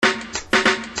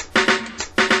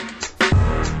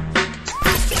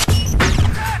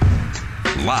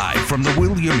from the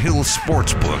William Hill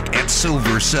Sportsbook at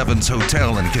Silver Sevens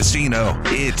Hotel and Casino,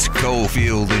 it's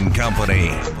Cofield and Company.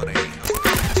 All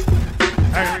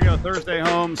right, here we go. Thursday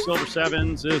home. Silver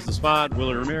Sevens is the spot.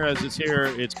 Willie Ramirez is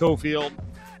here. It's Cofield.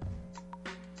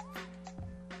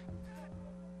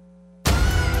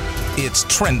 It's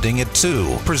Trending at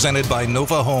 2, presented by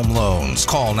Nova Home Loans.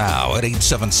 Call now at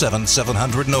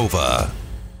 877-700-NOVA.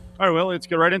 All right, Will, let's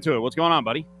get right into it. What's going on,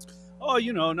 buddy? Oh,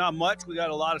 not much. We got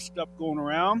a lot of stuff going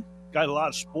around. Got a lot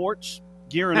of sports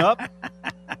gearing up.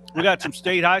 We got some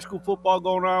state high school football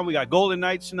going on. We got Golden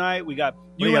Knights tonight. We got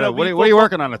UNLV what are you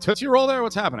working on? A Tootsie Roll there?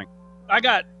 What's happening? I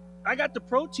got the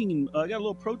protein. I got a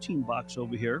little protein box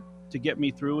over here to get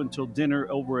me through until dinner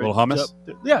over a little hummus?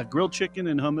 Yeah, grilled chicken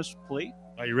and hummus plate.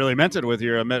 Oh, you really meant it with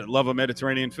your love of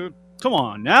Mediterranean food? Come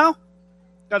on now.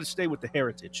 Got to stay with the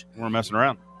heritage. We're messing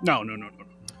around. No.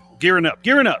 Gearing up.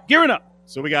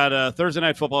 So we got Thursday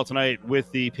night football tonight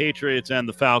with the Patriots and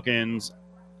the Falcons.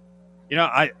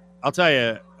 I'll tell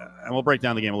you, and we'll break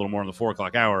down the game a little more in the 4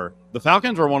 o'clock hour. The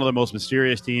Falcons are one of the most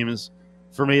mysterious teams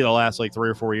for me the last 3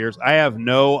 or 4 years. I have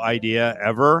no idea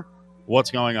ever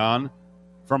what's going on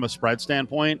from a spread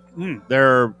standpoint.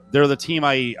 They're the team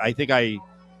I think I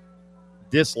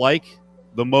dislike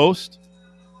the most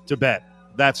to bet.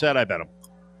 That said, I bet them.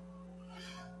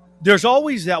 There's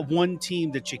always that one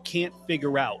team that you can't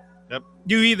figure out. Yep.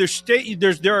 You either stay.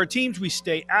 There are teams we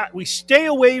stay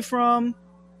away from.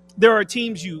 There are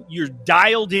teams you're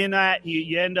dialed in at.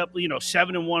 You end up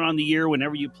 7-1 on the year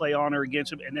whenever you play on or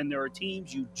against them, and then there are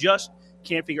teams you just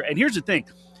can't figure. And here's the thing.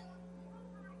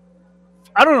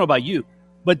 I don't know about you,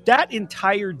 but that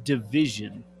entire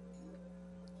division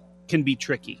can be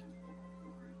tricky.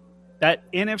 That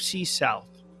NFC South,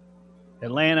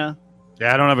 Atlanta.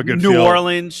 Yeah, I don't have a good New feel.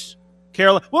 Orleans,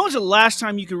 Carolina. When was the last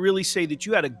time you could really say that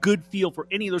you had a good feel for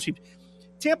any of those teams?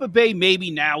 Tampa Bay,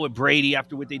 maybe now with Brady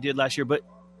after what they did last year, but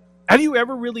have you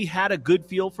ever really had a good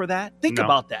feel for that? Think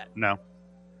about that. No.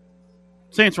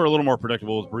 Saints were a little more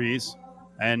predictable with Breeze,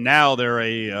 and now they're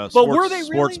a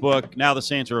sports book. Now the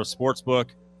Saints are a sports book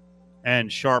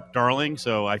and sharp darling,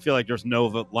 so I feel like there's no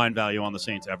line value on the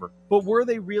Saints ever. But were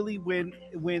they really when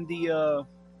the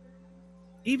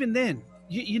even then?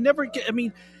 You never get. I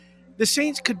mean, the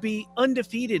Saints could be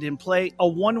undefeated and play a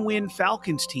 1-win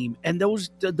Falcons team, and those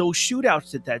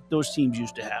shootouts that those teams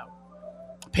used to have.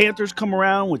 Panthers come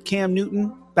around with Cam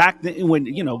Newton back when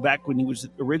he was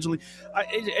originally.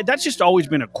 That's just always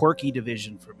been a quirky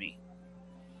division for me.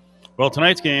 Well,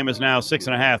 tonight's game is now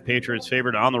 6.5. Patriots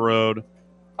favored on the road.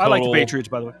 I like the Patriots,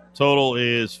 by the way. Total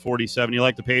is 47. You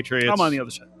like the Patriots? I'm on the other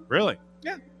side. Really?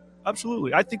 Yeah.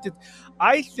 Absolutely. I think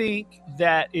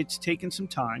that it's taken some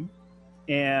time,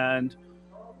 and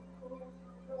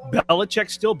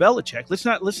Belichick's still Belichick. Let's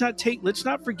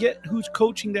not forget who's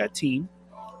coaching that team.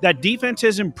 That defense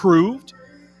has improved.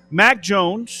 Mac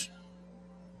Jones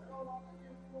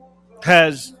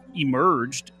has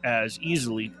emerged as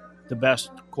easily the best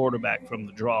quarterback from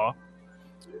the draw.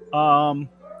 The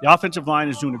offensive line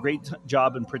is doing a great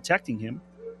job in protecting him.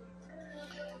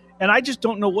 And I just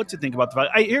don't know what to think about the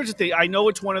Falcons. Here's the thing. I know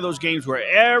it's one of those games where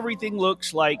everything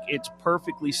looks like it's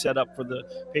perfectly set up for the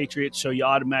Patriots, so you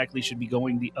automatically should be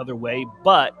going the other way.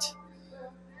 But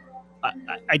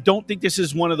I don't think this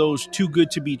is one of those too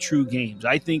good to be true games.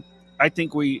 I think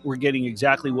we're getting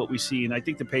exactly what we see, and I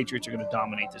think the Patriots are going to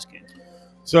dominate this game.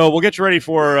 So we'll get you ready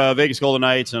for Vegas Golden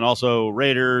Knights and also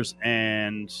Raiders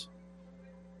and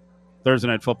Thursday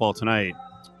Night Football tonight.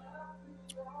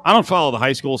 I don't follow the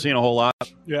high school scene a whole lot.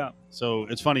 Yeah. So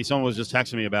it's funny. Someone was just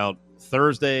texting me about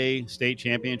Thursday state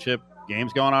championship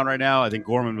games going on right now. I think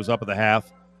Gorman was up at the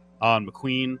half on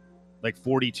McQueen,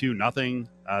 42-0.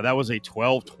 That was a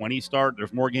 12-20 start.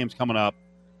 There's more games coming up.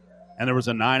 And there was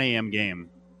a 9 a.m.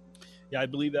 game. Yeah, I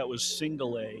believe that was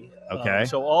single A. Okay.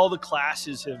 So all the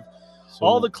classes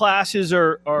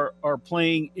are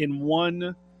playing in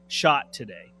one shot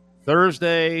today.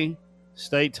 Thursday,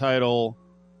 state title,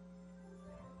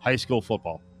 high school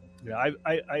football. Yeah, I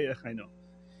know.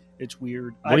 It's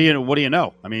weird. What do you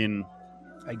know? I mean,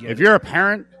 if you're a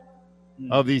parent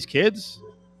of these kids,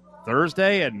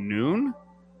 Thursday at noon,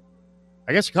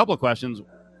 I guess a couple of questions.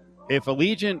 If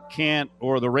Allegiant can't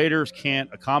or the Raiders can't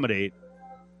accommodate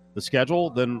the schedule,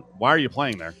 then why are you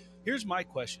playing there? Here's my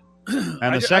question.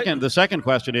 And the second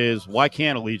question is, why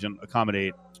can't Allegiant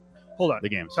accommodate the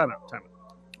games? Time out.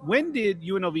 When did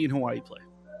UNLV and Hawaii play?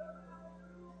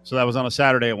 So that was on a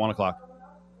Saturday at 1 o'clock.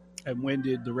 And when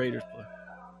did the Raiders play?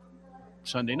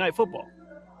 Sunday Night Football.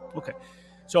 Okay.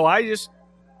 So I just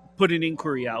put an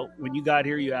inquiry out. When you got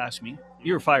here, you asked me.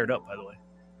 You were fired up, by the way.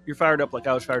 You're fired up like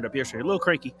I was fired up yesterday. A little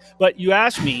cranky. But you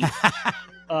asked me,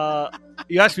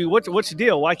 You asked me what's the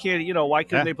deal? Why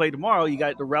couldn't they play tomorrow? You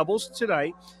got the Rebels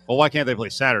tonight. Well, why can't they play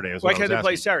Saturday? Why can't they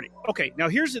play Saturday? Okay, now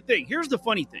here's the thing. Here's the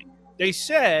funny thing. They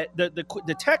said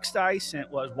the text I sent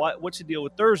was, what's the deal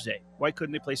with Thursday? Why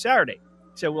couldn't they play Saturday?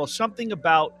 I said, well, something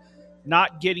about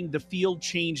not getting the field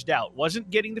changed out. Wasn't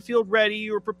getting the field ready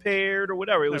or prepared or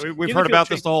whatever. It was. We've heard about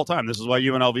this the whole time. This is why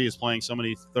UNLV is playing so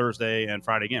many Thursday and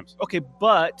Friday games. Okay,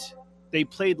 but they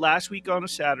played last week on a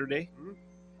Saturday,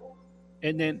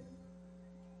 and then.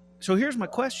 So here's my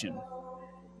question: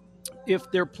 if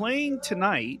they're playing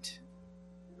tonight,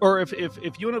 or if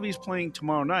UNLV is playing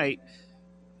tomorrow night,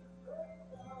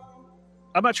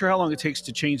 I'm not sure how long it takes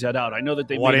to change that out. I know that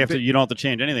they. You don't have to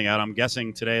change anything out. I'm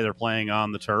guessing today they're playing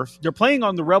on the turf. They're playing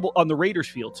on the Raiders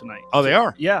field tonight. Oh, they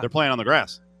are. Yeah, they're playing on the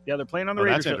grass. Yeah, they're playing on the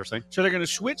Raiders. That's interesting. So they're going to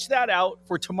switch that out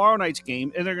for tomorrow night's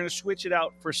game, and they're going to switch it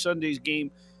out for Sunday's game.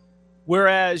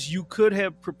 Whereas you could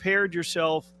have prepared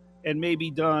yourself and maybe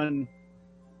done.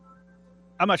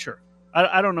 I'm not sure.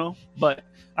 I don't know, but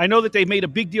I know that they made a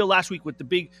big deal last week with the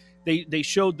big. They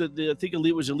showed I think it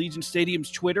was Allegiant Stadium's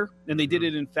Twitter, and they did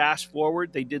it in fast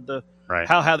forward. They did the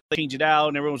how they changed it out,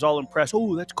 and everyone was all impressed.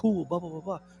 Oh, that's cool. Blah blah blah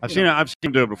blah. I've seen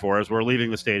him do it before. As we're leaving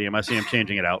the stadium, I see him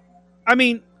changing it out. I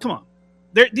mean, come on.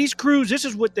 These crews, this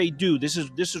is what they do. This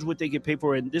is what they get paid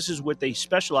for, and this is what they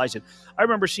specialize in. I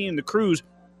remember seeing the crews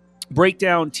break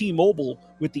down T-Mobile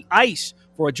with the ice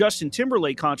for a Justin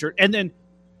Timberlake concert, and then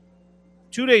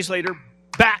 2 days later,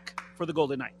 back for the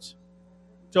Golden Knights.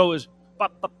 So it was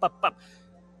pop, pop, pop, pop.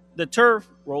 The turf,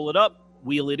 roll it up,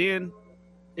 wheel it in.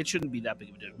 It shouldn't be that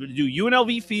big of a deal. We do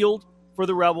UNLV field for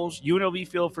the Rebels, UNLV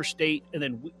field for State, and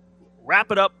then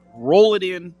wrap it up, roll it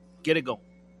in, get it going.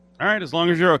 All right, as long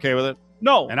as you're okay with it.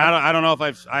 No, and I don't know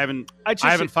if I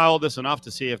haven't followed this enough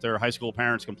to see if there are high school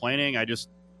parents complaining. I don't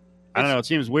know. It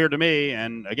seems weird to me.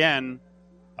 And again.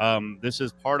 This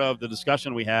is part of the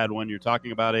discussion we had when you're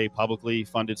talking about a publicly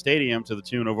funded stadium to the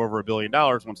tune of over $1 billion.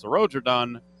 Once the roads are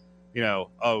done,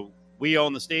 we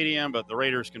own the stadium, but the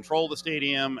Raiders control the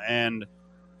stadium. And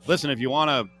listen, if you want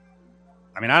to,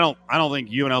 I don't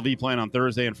think UNLV playing on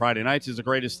Thursday and Friday nights is the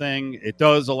greatest thing. It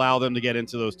does allow them to get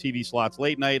into those TV slots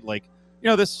late night.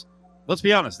 Let's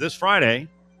be honest, this Friday,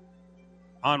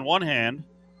 on one hand,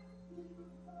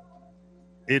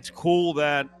 it's cool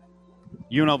that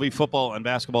UNLV football and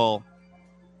basketball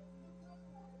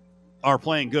are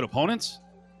playing good opponents,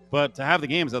 but to have the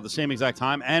games at the same exact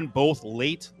time and both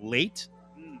late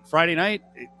Friday night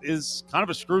is kind of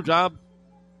a screw job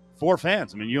for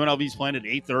fans. I mean, UNLV's playing at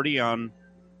 8:30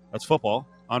 that's football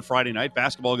on Friday night.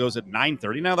 Basketball goes at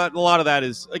 9:30. Now that a lot of that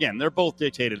is, again, they're both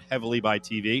dictated heavily by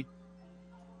TV,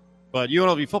 but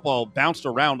UNLV football bounced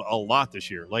around a lot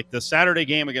this year. Like the Saturday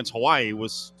game against Hawaii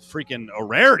was freaking a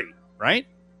rarity, right?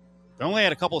 They only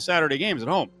had a couple of Saturday games at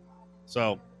home.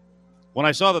 So when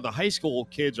I saw that the high school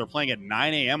kids are playing at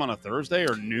 9 a.m. on a Thursday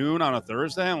or noon on a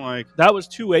Thursday, I'm like... That was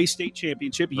 2A state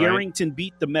championship. Right. Yarrington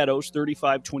beat the Meadows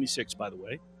 35-26, by the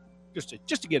way. Just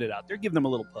to get it out there. Give them a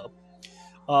little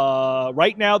pub.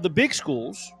 Right now, the big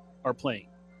schools are playing.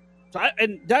 So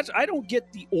I don't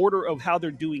get the order of how they're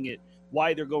doing it,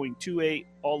 why they're going 2A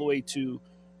all the way to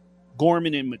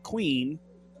Gorman and McQueen.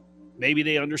 Maybe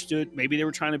they understood. Maybe they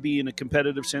were trying to be in a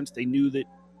competitive sense. They knew that,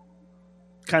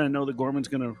 kind of know that Gorman's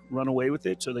going to run away with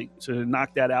it. So they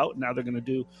knocked that out. Now they're going to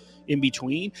do in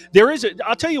between.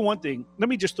 I'll tell you one thing. Let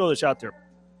me just throw this out there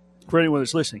for anyone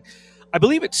that's listening. I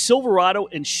believe it's Silverado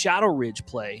and Shadow Ridge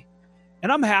play.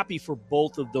 And I'm happy for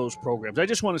both of those programs. I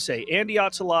just want to say Andy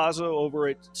Otzalaza over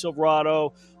at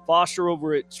Silverado, Foster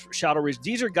over at Shadow Ridge.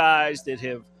 These are guys that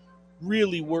have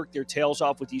really worked their tails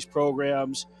off with these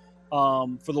programs.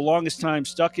 For the longest time,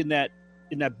 stuck in that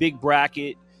big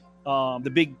bracket,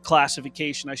 the big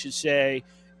classification, I should say.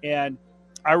 And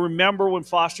I remember when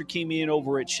Foster came in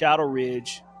over at Shadow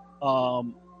Ridge,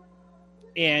 and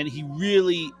he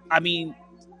really,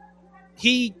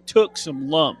 he took some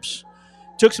lumps,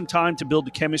 took some time to build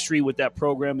the chemistry with that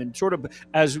program and sort of,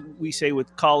 as we say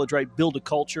with college, right, build a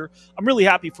culture. I'm really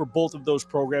happy for both of those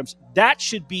programs. That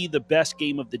should be the best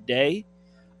game of the day.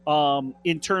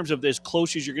 In terms of as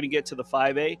close as you're going to get to the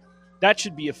 5A, that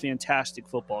should be a fantastic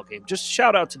football game. Just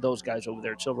shout out to those guys over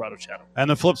there at Silverado Shadow. And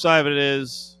the flip side of it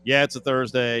is, it's a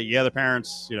Thursday. Yeah, the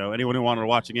parents, anyone who wanted to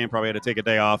watch the game probably had to take a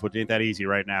day off, which ain't that easy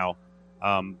right now.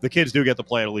 The kids do get to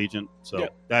play at Allegiant, so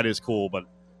that is cool. But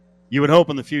you would hope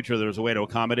in the future there's a way to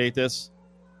accommodate this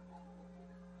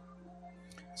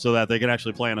so that they can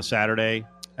actually play on a Saturday.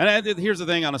 And here's the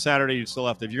thing, on a Saturday, you still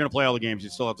have to, if you're going to play all the games, you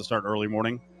still have to start early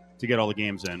morning to get all the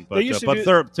games in. But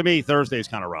to me, Thursday is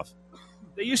kind of rough.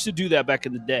 They used to do that back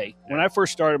in the day. When I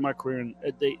first started my career, and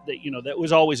that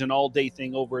was always an all-day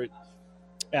thing over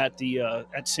at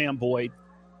Sam Boyd.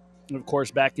 And of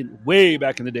course, way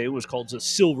back in the day, it was called the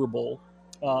Silver Bowl.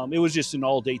 It was just an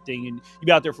all-day thing, and you'd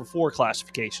be out there for 4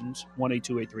 classifications: 1A,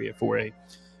 2A, 3A, 4A,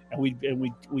 and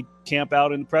we'd camp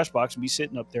out in the press box and be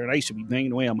sitting up there. And I used to be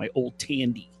banging away on my old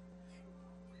Tandy.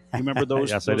 You remember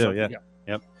those? Yes, those I do. Yeah.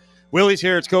 Yep. Willie's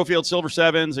here. It's Cofield Silver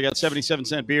Sevens. They got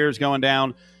 77-cent beers going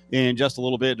down in just a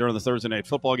little bit during the Thursday night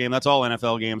football game. That's all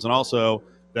NFL games, and also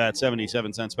that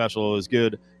 77-cent special is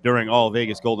good during all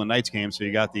Vegas Golden Knights games. So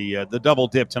you got the double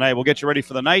dip tonight. We'll get you ready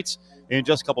for the Knights in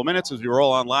just a couple minutes as we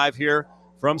roll on live here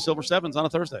from Silver Sevens on a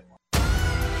Thursday.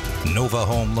 Nova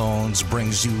Home Loans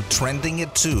brings you Trending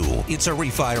at 2. It's a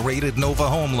refi-rated Nova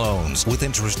Home Loans. With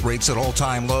interest rates at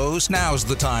all-time lows, now's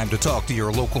the time to talk to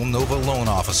your local Nova loan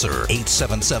officer.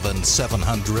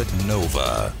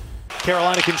 877-700-NOVA.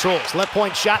 Carolina controls. Left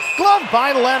point shot. Glove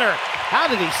by Leonard. How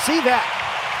did he see that?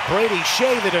 Brady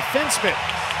Shea, the defenseman,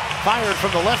 fired from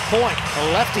the left point. The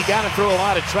lefty got him through a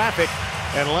lot of traffic,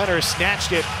 and Leonard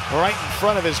snatched it right in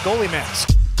front of his goalie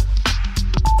mask.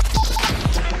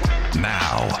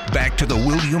 Now, back to the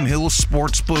William Hill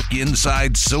Sportsbook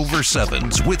inside Silver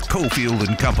Sevens with Cofield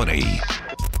and Company.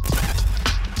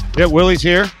 Yeah, Willie's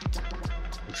here.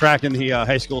 We're tracking the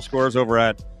high school scores over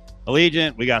at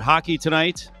Allegiant. We got hockey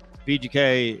tonight.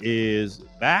 VGK is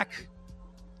back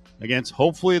against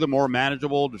hopefully the more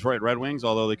manageable Detroit Red Wings,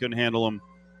 although they couldn't handle them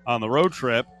on the road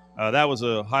trip. That was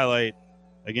a highlight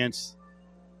against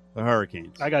the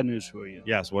Hurricanes. I got news for you.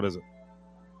 Yes, what is it?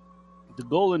 The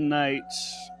Golden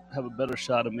Knights have a better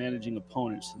shot of managing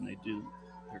opponents than they do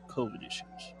their COVID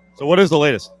issues. So what is the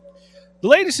latest? The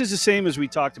latest is the same as we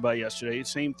talked about yesterday.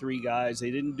 Same 3 guys.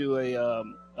 They didn't do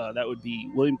that would be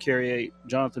William Carrier,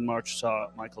 Jonathan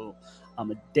Marchessault, Michael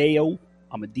Amadio.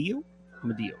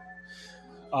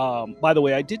 By the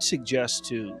way, I did suggest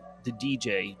to the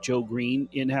DJ, Joe Green,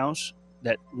 in-house,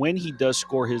 that when he does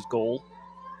score his goal,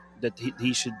 that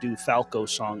he should do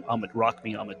Falco's song, Rock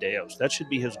Me Amadeus. That should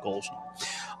be his goal song.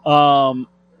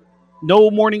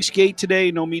 No morning skate today,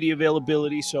 no media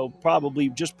availability, so probably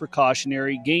just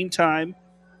precautionary. Game time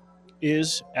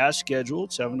is as scheduled,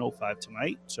 7:05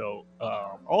 tonight. So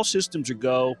all systems are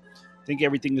go. I think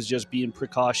everything is just being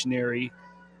precautionary,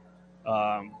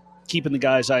 keeping the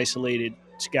guys isolated,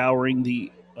 scouring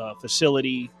the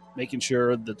facility, making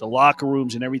sure that the locker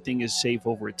rooms and everything is safe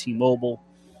over at T-Mobile.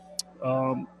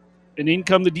 And in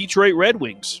come the Detroit Red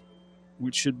Wings,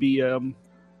 which should be a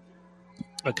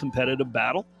competitive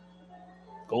battle.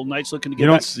 Golden Knights looking to get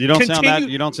back. You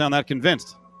don't sound that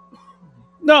convinced.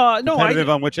 No. Competitive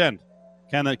on which end?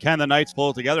 Can the Knights pull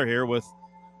it together here with,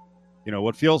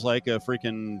 what feels like a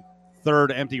freaking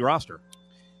third empty roster?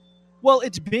 Well,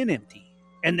 it's been empty,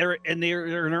 and they're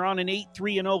on an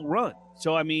 8-3-0 run.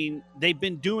 So I mean, they've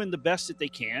been doing the best that they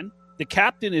can. The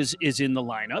captain is in the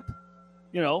lineup.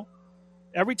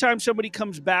 Every time somebody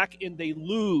comes back and they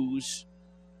lose,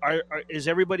 is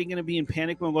everybody going to be in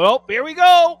panic? Oh, here we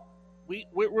go.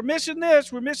 We're missing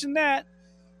this. We're missing that.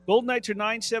 Golden Knights are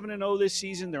 9-7-0 this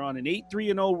season. They're on an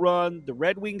 8-3-0 run. The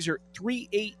Red Wings are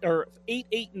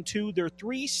 8-8-2. They're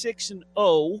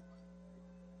 3-6-0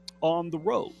 on the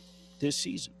road this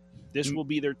season. This will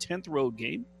be their 10th road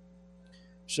game.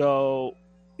 So,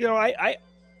 I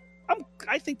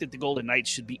think that the Golden Knights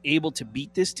should be able to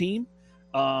beat this team.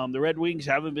 The Red Wings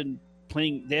haven't been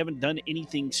playing. They haven't done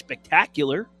anything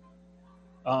spectacular.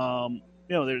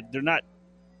 They're not.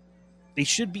 They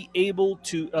should be able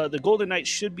to. The Golden Knights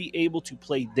should be able to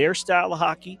play their style of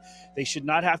hockey. They should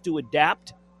not have to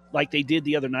adapt like they did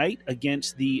the other night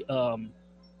against the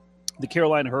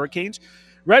Carolina Hurricanes.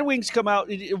 Red Wings come out.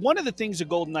 One of the things the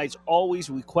Golden Knights always,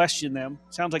 we question them.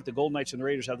 Sounds like the Golden Knights and the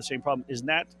Raiders have the same problem.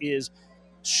 Is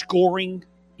scoring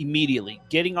immediately,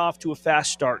 getting off to a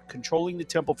fast start, controlling the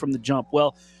tempo from the jump.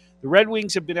 Well, the Red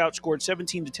Wings have been outscored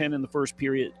 17-10 in the first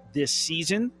period this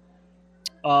season.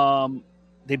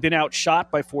 They've been outshot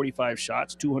by 45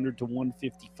 shots,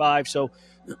 200-155. So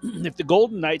if the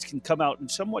Golden Knights can come out and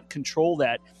somewhat control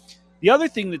that. The other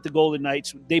thing that the Golden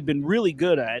Knights, they've been really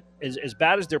good at, as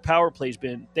bad as their power play's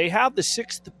been, they have the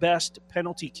 6th best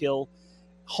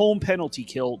home penalty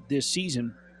kill this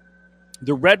season.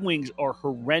 The Red Wings are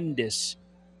horrendous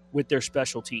with their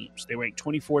special teams. They rank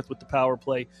 24th with the power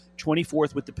play,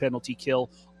 24th with the penalty kill.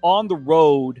 On the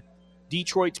road,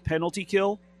 Detroit's penalty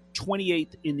kill,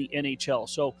 28th in the NHL.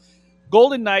 So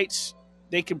Golden Knights,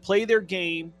 they can play their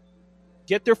game,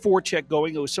 get their forecheck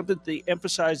going. It was something that they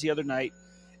emphasized the other night,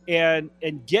 and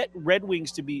get Red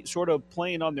Wings to be sort of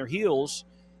playing on their heels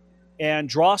and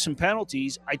draw some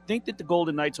penalties. I think that the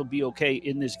Golden Knights will be okay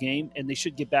in this game, and they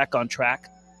should get back on track.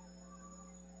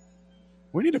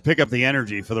 We need to pick up the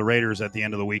energy for the Raiders at the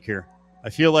end of the week here. I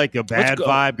feel like a bad go.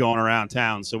 vibe going around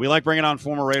town. So we like bringing on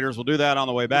former Raiders. We'll do that on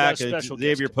the way back. got a special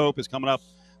Xavier guest. Pope is coming up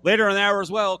later in the hour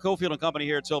as well. Cofield and Company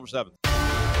here at Silver 7.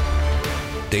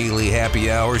 Daily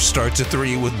happy hour starts at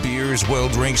 3 with beers, well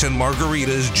drinks, and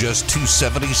margaritas, just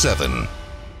 $2.77.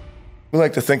 We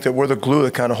like to think that we're the glue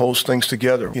that kind of holds things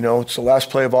together. You know, it's the last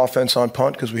play of offense on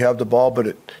punt because we have the ball, but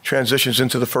it transitions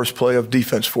into the first play of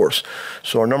defense for us.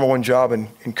 So our number one job in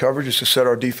coverage is to set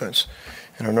our defense.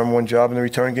 And our number one job in the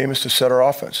return game is to set our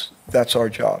offense. That's our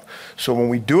job. So when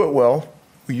we do it well,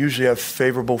 we usually have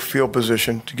favorable field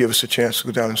position to give us a chance to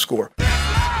go down and score.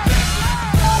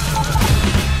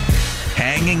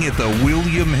 Hanging at the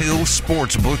William Hill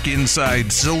Sportsbook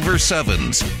inside Silver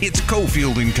Sevens, it's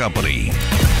Cofield and Company.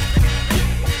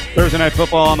 Thursday Night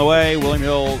Football on the way. William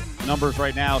Hill numbers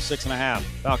right now, 6.5.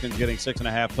 Falcons getting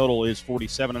 6.5. Total is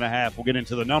 47.5. We'll get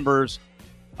into the numbers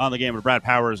on the game with Brad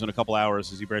Powers in a couple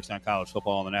hours as he breaks down college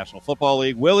football in the National Football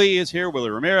League. Willie is here.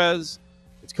 Willie Ramirez.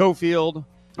 It's Cofield.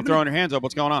 You're throwing your hands up.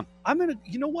 What's going on?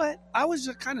 You know what? I was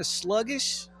kind of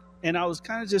sluggish, and I was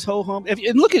kind of just ho-hum. And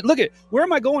look at, where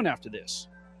am I going after this?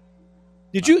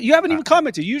 Did you haven't even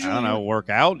commented. Usually, I don't know, work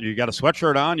out. You got a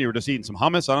sweatshirt on. You were just eating some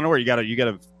hummus. I don't know where you got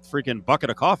a freaking bucket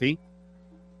of coffee.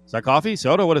 Is that coffee?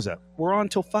 Soda? What is that? We're on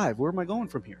till 5. Where am I going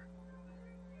from here?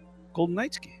 Golden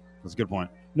Knights game. That's a good point.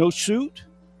 No suit.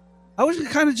 I was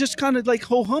kind of like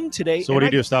ho-hum today. So what do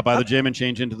you do? Stop by the gym and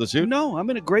change into the suit? No, I'm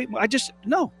in a great mood.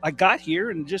 I got here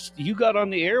and just you got on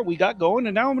the air, we got going,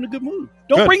 and now I'm in a good mood.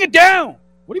 Don't bring it down.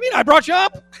 What do you mean? I brought you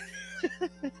up?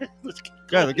 Let's get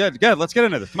going. Good. Let's get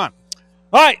into this. Come on.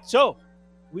 All right, so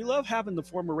we love having the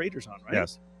former Raiders on, right?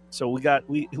 Yes. So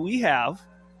we have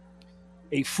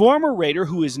a former Raider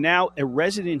who is now a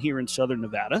resident here in Southern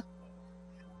Nevada.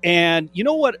 And you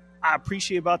know what I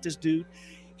appreciate about this dude?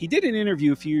 He did an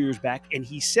interview a few years back, and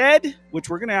he said, which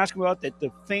we're going to ask him about, that the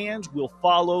fans will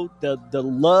follow the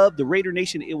love, the Raider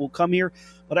Nation, it will come here.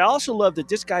 But I also love that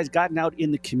this guy's gotten out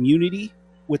in the community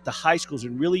with the high schools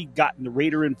and really gotten the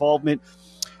Raider involvement.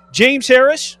 James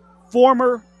Harris,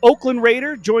 former Oakland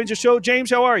Raider, joins the show. James,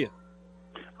 how are you?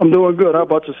 I'm doing good. How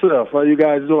about yourself? How you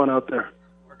guys doing out there?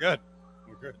 We're good.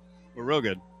 We're real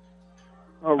good.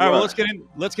 All right, well,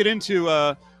 let's get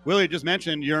into Willie just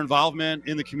mentioned your involvement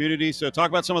in the community. So talk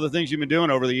about some of the things you've been doing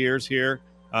over the years here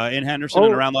in Henderson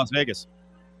and around Las Vegas.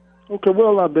 Okay,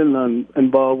 well, I've been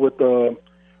involved with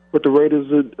the Raiders,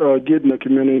 getting the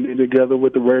community together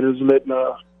with the Raiders, letting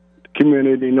the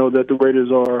community know that the Raiders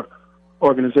are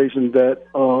organization that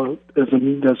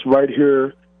that's right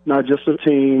here, not just a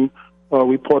team.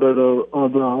 We part of the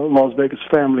Las Vegas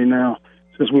family now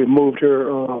since we've moved here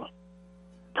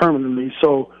permanently.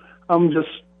 So I'm just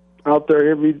out there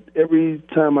every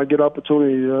time I get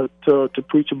opportunity to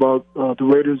preach about the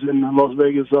Raiders and the Las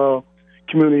Vegas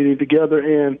community together.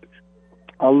 And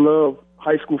I love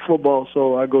high school football,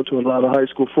 so I go to a lot of high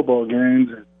school football games,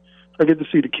 and I get to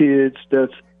see the kids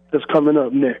that's coming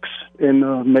up next,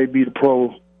 and maybe the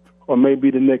pro or maybe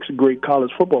the next great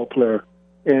college football player.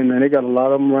 And they got a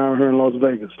lot of them around here in Las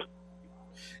Vegas.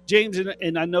 James,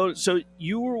 and I know, so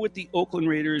you were with the Oakland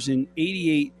Raiders in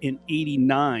 88 and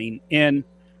 89, and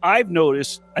I've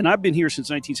noticed, and I've been here since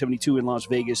 1972 in Las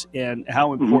Vegas, and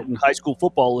how important high school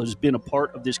football has been a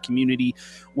part of this community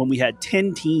when we had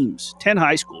 10 teams, 10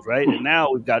 high schools, right? And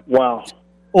now we've got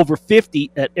over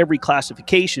 50 at every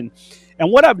classification.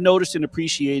 And what I've noticed and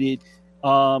appreciated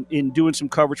in doing some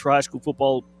coverage for high school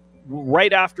football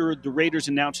right after the Raiders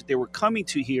announced that they were coming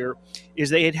to here is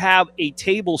they'd have a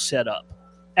table set up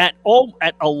at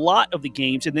a lot of the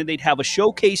games, and then they'd have a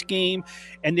showcase game,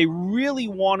 and they really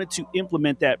wanted to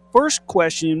implement that. First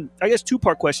question, I guess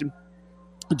two-part question.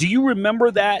 Do you remember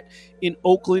that in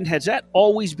Oakland? Has that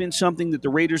always been something that the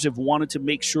Raiders have wanted to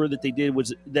make sure that they did,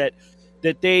 was that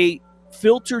they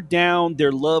filtered down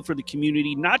their love for the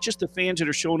community, not just the fans that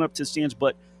are showing up to the stands,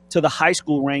 but to the high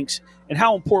school ranks? And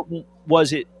how important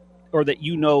was it, or that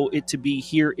you know it to be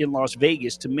here in Las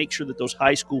Vegas to make sure that those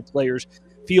high school players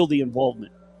feel the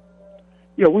involvement?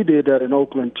 Yeah, we did that in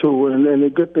Oakland too, and the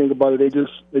good thing about it,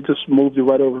 they just moved it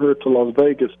right over here to Las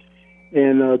Vegas,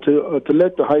 and to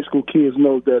let the high school kids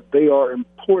know that they are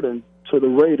important to the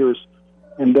Raiders,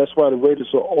 and that's why the Raiders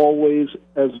are always,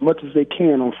 as much as they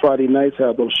can on Friday nights,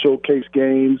 have those showcase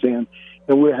games, and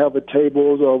we'll have a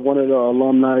tables, or one of the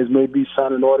alumni may be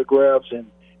signing autographs and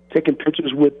taking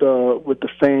pictures with the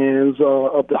fans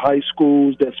of the high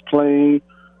schools that's playing,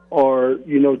 or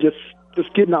just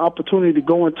getting the opportunity to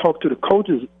go and talk to the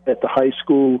coaches at the high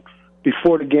school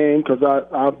before the game, because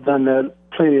I've done that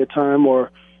plenty of time,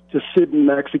 or just sit and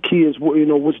ask the kids,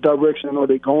 which direction are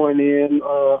they going in,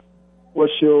 what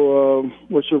you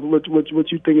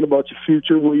thinking about your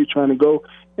future, where you trying to go.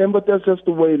 But that's just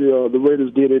the way the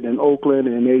Raiders did it in Oakland,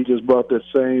 and they just brought that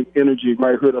same energy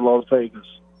right here to Las Vegas.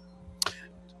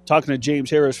 Talking to James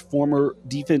Harris, former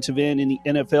defensive end in the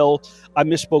NFL. I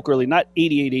misspoke early, not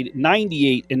 88,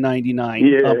 98 and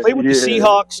 99. Played with the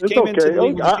Seahawks. It's came okay. into the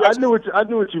league. I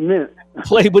knew what you meant.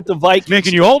 Played with the Vikings.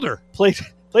 Making you older. Played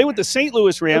with the St.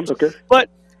 Louis Rams. That's okay. But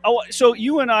so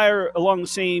you and I are along the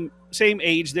same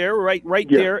age there, right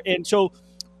there. And so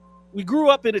we grew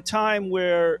up in a time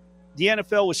where the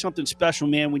NFL was something special,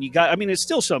 man. When you got, I mean, it's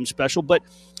still something special, but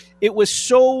it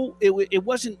was it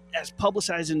wasn't as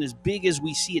publicized and as big as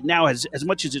we see it now, as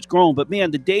much as it's grown. But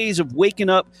man, the days of waking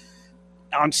up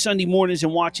on Sunday mornings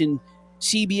and watching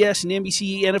CBS and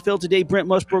NBC, NFL Today, Brent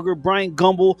Musburger, Brian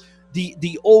Gumbel,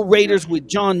 the old Raiders with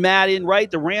John Madden,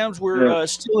 right? The Rams were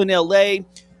still in LA.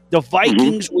 The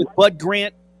Vikings with Bud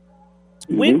Grant.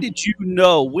 When did you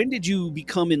know? When did you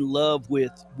become in love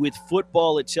with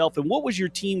football itself? And what was your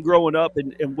team growing up?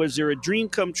 And was there a dream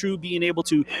come true being able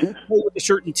to play with a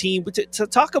certain team? But to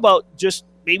talk about just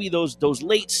maybe those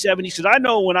late 70s, because I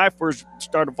know when I first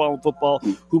started following football,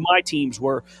 who my teams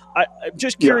were. I'm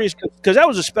just curious because that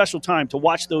was a special time to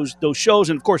watch those shows,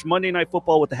 and of course Monday Night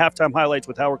Football with the halftime highlights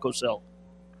with Howard Cosell.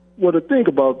 Well, the thing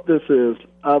about this is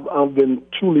I've been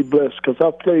truly blessed because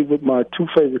I've played with my two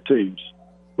favorite teams,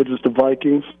 which is the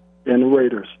Vikings and the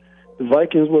Raiders. The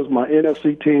Vikings was my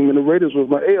NFC team, and the Raiders was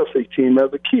my AFC team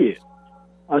as a kid.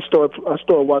 I started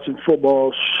watching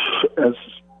football as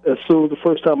soon as the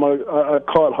first time I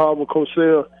caught Howard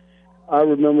Cosell. I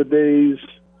remember days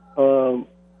on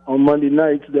Monday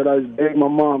nights that I begged my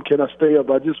mom, can I stay up?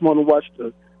 I just want to watch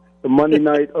the Monday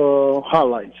night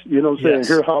highlights. You know what I'm saying?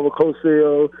 Hear Howard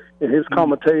Cosell and his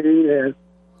commentating.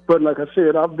 But like I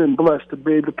said, I've been blessed to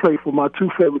be able to play for my two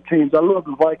favorite teams. I love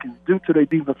the Vikings due to their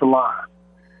defensive line.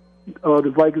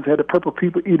 The Vikings had the Purple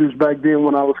People Eaters back then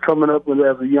when I was coming up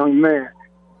as a young man.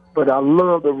 But I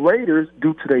love the Raiders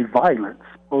due to their violence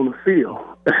on the field,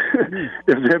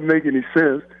 if that make any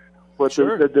sense. But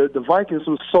the Vikings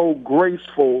were so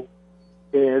graceful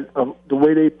and the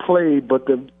way they played, but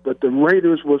the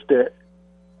Raiders was that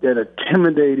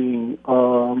intimidating,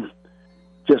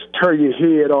 just tear your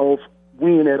head off,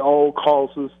 win at all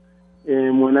costs.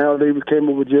 And when Al Davis came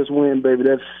over, just win, baby,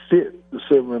 that fit the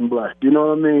silver and black. You know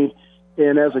what I mean?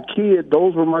 And as a kid,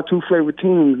 those were my two favorite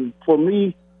teams. For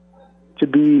me to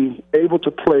be able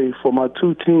to play for my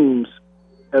two teams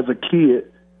as a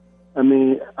kid, I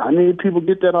mean, I need people to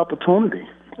get that opportunity.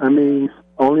 I mean,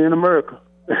 only in America.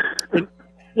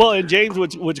 Well, and James,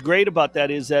 what's great about that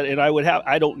is that, and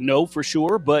I don't know for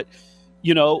sure, but,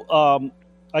 you know,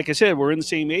 like I said, we're in the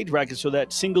same age bracket, so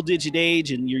that single-digit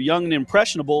age, and you're young and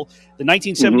impressionable. The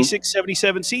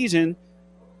 1976-77 season,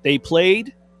 they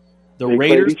played. The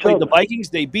Raiders played the Vikings.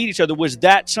 They beat each other. Was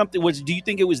that something? Do you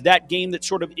think it was that game that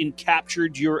sort of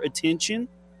captured your attention?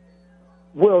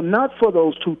 Well, not for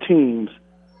those two teams.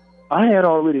 I had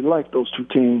already liked those two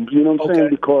teams. You know what I'm saying?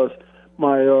 Because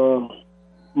my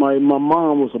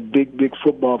mom was a big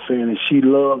football fan, and she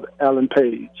loved Alan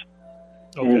Page.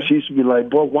 Okay. And she used to be like,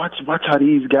 boy, watch how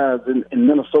these guys in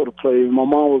Minnesota play. My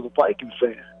mom was a Viking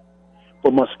fan.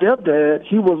 But my stepdad,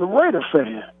 he was a Raider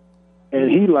fan. And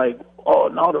he like, oh,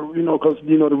 no, because,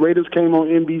 the Raiders came on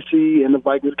NBC and the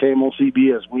Vikings came on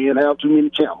CBS. We didn't have too many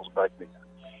channels back then.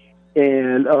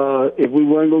 And if we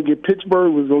weren't going to get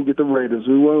Pittsburgh, we was going to get the Raiders.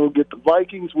 We weren't going to get the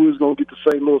Vikings, we was going to get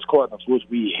the St. Louis Cardinals, which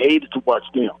we hated to watch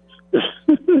them.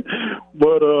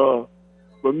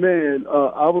 But man,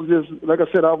 I was just, like I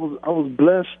said, I was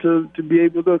blessed to be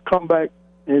able to come back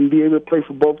and be able to play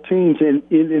for both teams. And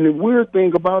the weird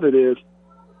thing about it is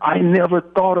I never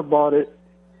thought about it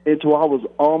until I was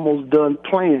almost done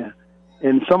playing.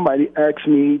 And somebody asked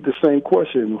me the same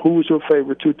question, who's your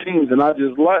favorite two teams? And I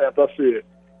just laughed. I said,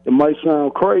 it might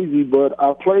sound crazy, but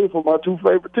I played for my two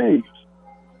favorite teams.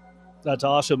 That's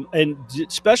awesome. And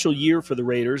special year for the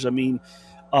Raiders. I mean,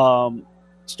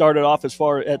 started off as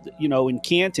far as, in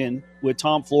Canton with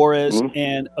Tom Flores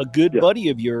and a good buddy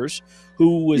of yours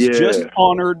who was just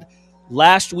honored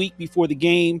last week before the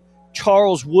game,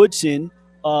 Charles Woodson.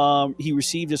 He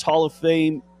received his Hall of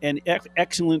Fame and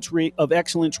Excellence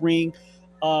ring.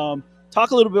 Talk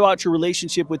a little bit about your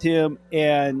relationship with him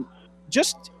and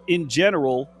just in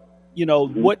general,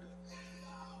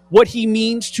 what he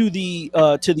means to the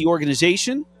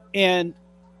organization and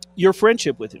your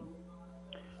friendship with him.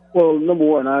 Well, number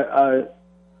one,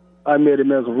 I met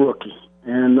him as a rookie,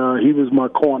 and he was my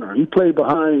corner. He played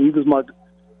behind.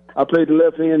 I played the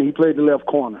left end. He played the left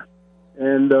corner,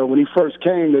 And when he first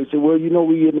came, they said, well,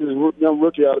 we getting this young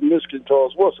rookie out of Michigan,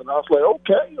 Charles Wilson. I was like,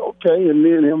 okay. And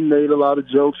me and him made a lot of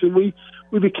jokes, and we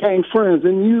became friends.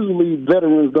 And usually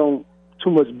veterans don't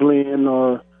too much blend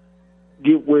or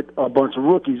get with a bunch of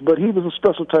rookies. But he was a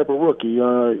special type of rookie.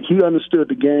 He understood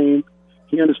the game.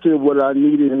 He understood what I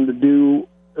needed him to do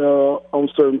on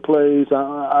certain plays.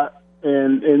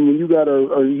 And when you got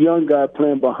a young guy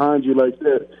playing behind you like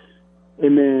that,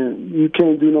 and man, you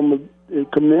can't do no more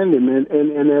commend him.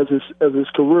 And as his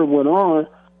career went on,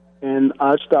 and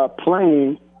I stopped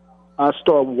playing, I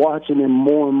started watching him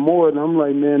more and more, and I'm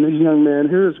like, man, this young man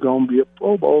here is going to be a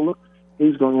Pro Bowler.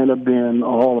 He's going to end up being a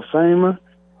Hall of Famer,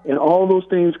 and all those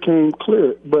things came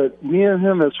clear. But me and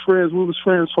him as friends, we was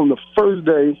friends from the first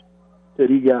day that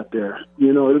he got there.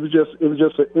 It was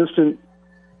just an instant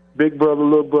big brother,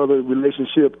 little brother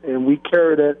relationship, and we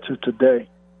carry that to today.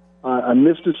 I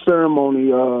missed the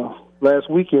ceremony last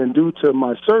weekend due to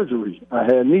my surgery. I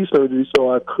had knee surgery,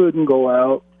 so I couldn't go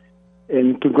out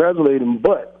and congratulate him.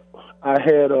 But I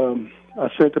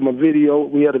sent him a video.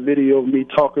 We had a video of me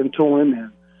talking to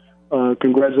him and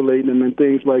congratulating him and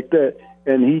things like that.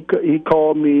 And he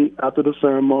called me after the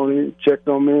ceremony, checked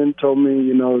on me, and told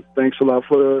me, thanks a lot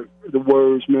for the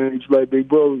words, man. He's like, big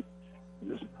bro,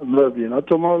 I love you. And I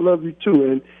told him I love you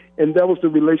too. And that was the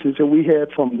relationship we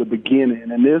had from the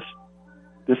beginning. And this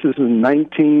is in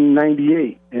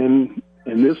 1998, and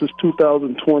this is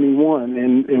 2021,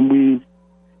 and we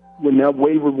not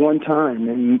wavered one time.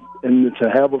 And to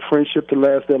have a friendship to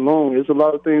last that long, there's a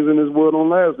lot of things in this world don't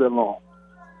last that long.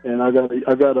 And I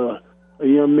got a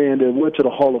young man that went to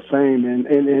the Hall of Fame,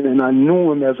 and I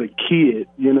knew him as a kid,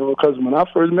 because when I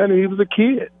first met him, he was a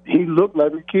kid. He looked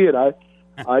like a kid. I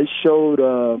showed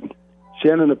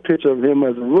Shannon a picture of him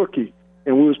as a rookie,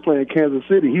 and we was playing Kansas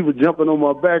City. He was jumping on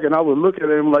my back, and I was looking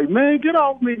at him like, man, get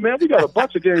off me, man. We got a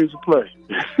bunch of games to play.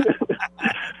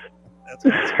 That's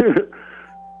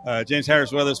awesome. James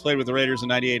Harris Weathers played with the Raiders in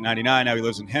 98, 99. Now he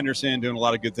lives in Henderson, doing a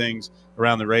lot of good things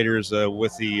around the Raiders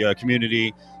with the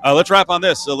community. Let's wrap on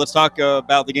this. So let's talk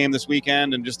about the game this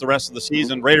weekend and just the rest of the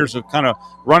season. Raiders have kind of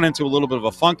run into a little bit of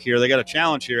a funk here. They got a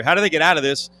challenge here. How do they get out of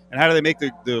this, and how do they make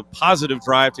the positive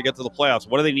drive to get to the playoffs?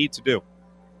 What do they need to do?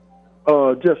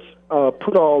 Just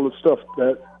put all the stuff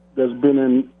that's been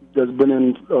in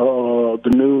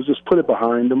the news. Just put it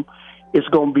behind them. It's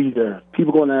going to be there.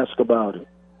 People are going to ask about it.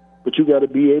 But you got to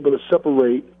be able to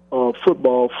separate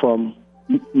football from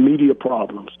media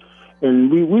problems.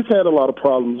 And we've had a lot of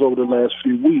problems over the last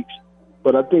few weeks.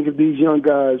 But I think if these young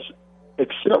guys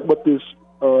accept what this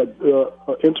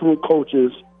interim coach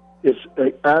is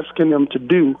asking them to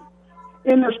do,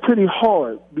 and that's pretty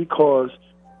hard because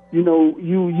you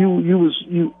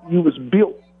was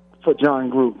built for John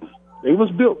Gruden. It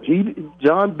was built.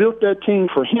 John built that team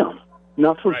for him,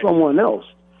 not for someone else.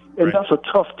 And that's a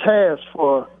tough task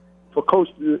for coach,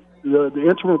 the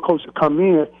interim coach, to come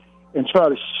in and try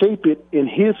to shape it in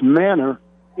his manner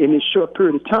in this short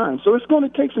period of time. So it's going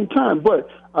to take some time. But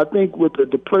I think with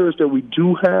the players that we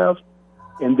do have,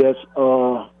 and that's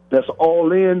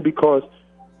all in, because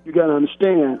you got to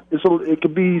understand, it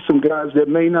could be some guys that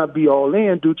may not be all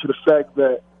in due to the fact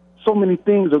that so many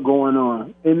things are going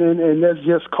on, and that's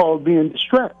just called being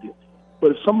distracted.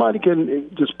 But if somebody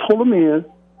can just pull them in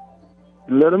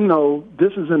and let them know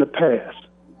this is in the past,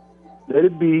 let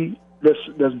it be.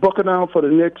 Let's buckle down for the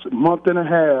next month and a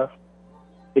half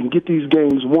and get these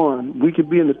games won. We could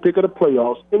be in the thick of the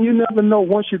playoffs, and you never know.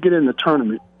 Once you get in the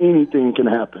tournament, anything can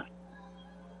happen.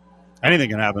 Anything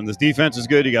can happen. This defense is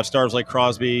good. You got stars like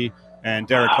Crosby and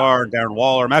Derek Carr and Darren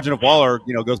Waller. Imagine if Waller,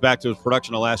 goes back to his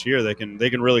production of last year. They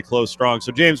can really close strong.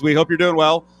 So, James, we hope you're doing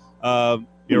well.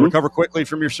 Recover quickly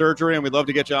from your surgery, and we'd love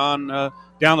to get you on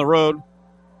down the road.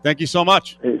 Thank you so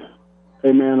much.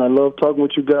 Hey, man, I love talking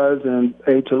with you guys. And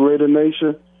hey, to Raider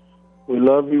Nation, we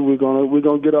love you. We're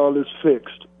gonna get all this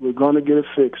fixed. We're gonna get it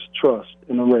fixed. Trust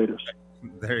in the Raiders.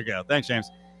 There you go. Thanks, James.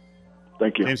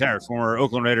 Thank you. James Harris, former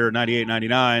Oakland Raider, 98,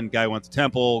 99. Guy went to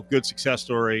Temple. Good success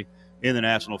story in the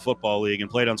National Football League and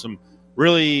played on some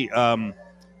really,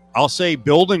 I'll say,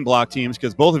 building block teams,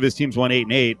 because both of his teams won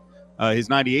 8-8. His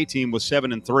 98 team was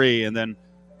 7-3 and then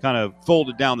kind of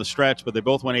folded down the stretch, but they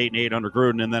both went 8-8 under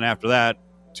Gruden. And then after that,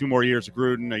 2 more years of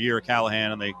Gruden, a year of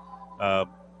Callahan, and they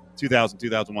 2000,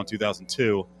 2001,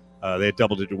 2002, they had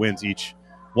double-digit wins each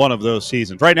one of those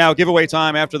seasons. Right now, giveaway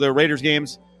time after the Raiders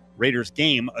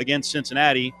game against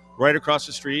Cincinnati, right across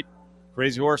the street,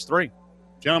 Crazy Horse 3,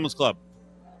 Gentlemen's Club.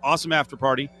 Awesome after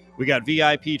party. We got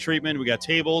VIP treatment. We got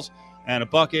tables and a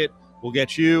bucket. We'll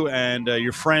get you and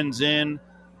your friends in.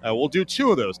 We'll do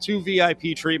 2 of those, 2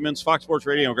 VIP treatments. Fox Sports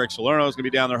Radio and Greg Salerno is going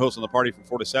to be down there hosting the party from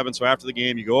 4 to 7. So after the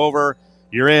game, you go over,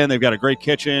 you're in. They've got a great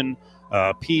kitchen,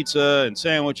 pizza and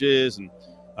sandwiches and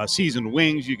seasoned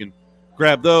wings. You can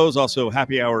grab those. Also,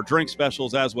 happy hour drink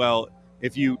specials as well.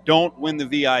 If you don't win the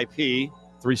VIP,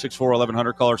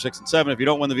 364-1100, caller 6 and 7. If you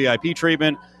don't win the VIP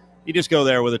treatment, you just go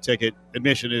there with a ticket.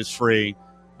 Admission is free,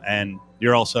 and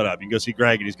you're all set up. You can go see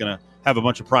Greg, and he's going to have a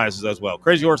bunch of prizes as well.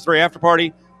 Crazy Horse 3 after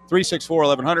party,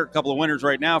 364-1100. A couple of winners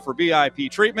right now for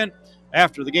VIP treatment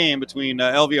after the game between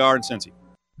LVR and Cincy.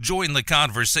 Join the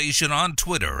conversation on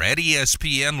Twitter at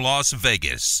ESPN Las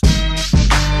Vegas.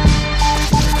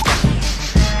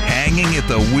 Hanging at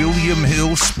the William Hill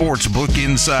Sportsbook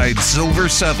inside Silver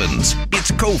Sevens,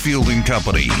 it's Cofield and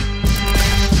Company.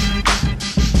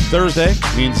 Thursday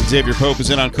means Xavier Pope is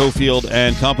in on Cofield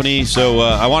and Company, so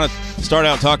I want to start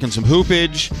out talking some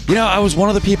hoopage. You know, I was one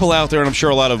of the people out there, and I'm sure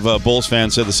a lot of Bulls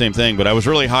fans said the same thing, but I was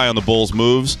really high on the Bulls'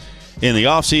 moves in the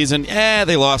offseason.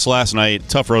 They lost last night.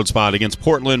 Tough road spot against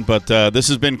Portland, but this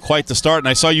has been quite the start, and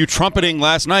I saw you trumpeting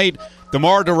last night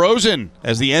DeMar DeRozan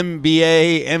as the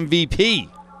NBA MVP.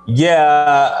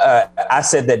 Yeah, I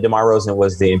said that DeMar DeRozan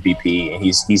was the MVP, and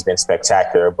he's been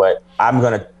spectacular, but I'm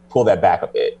going to pull that back a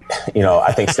bit. You know,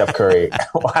 I think Steph Curry,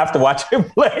 we'll have to watch him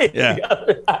play. Yeah.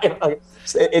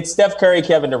 It's Steph Curry,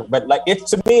 Kevin Durant, but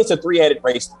to me, it's a three-headed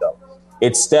race, though.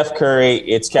 It's Steph Curry,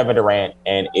 it's Kevin Durant,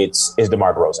 and it's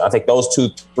DeMar DeRozan. I think those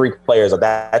three players,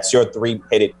 that's your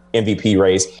three-headed MVP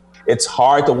race. It's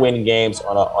hard to win games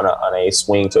on a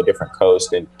swing to a different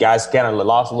coast, and guys kind of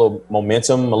lost a little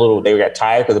momentum, they got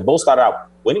tired because the Bulls started out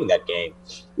winning that game,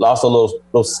 lost a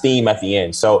little steam at the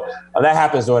end. So that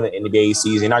happens during the NBA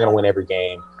season. You're not going to win every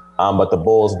game, but the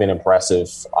Bulls have been impressive.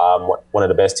 One of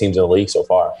the best teams in the league so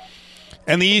far.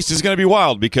 And the East is going to be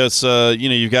wild because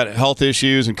you've got health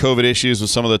issues and COVID issues with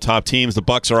some of the top teams. The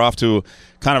Bucks are off to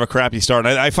kind of a crappy start.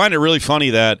 And I find it really funny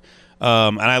that,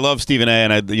 and I love Stephen A.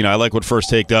 and I like what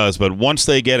First Take does, but once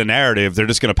they get a narrative, they're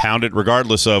just going to pound it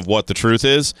regardless of what the truth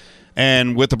is.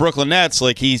 And with the Brooklyn Nets,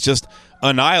 he's just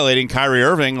annihilating Kyrie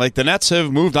Irving. The Nets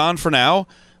have moved on for now.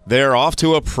 They're off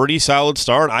to a pretty solid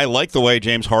start. I like the way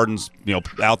James Harden's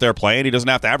out there playing. He doesn't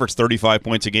have to average 35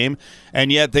 points a game,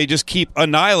 and yet they just keep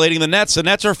annihilating the Nets. The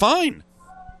Nets are fine.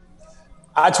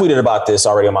 I tweeted about this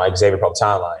already on my Xavier Pope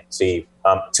timeline, Steve.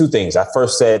 Two things. I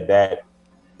first said that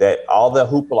all the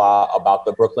hoopla about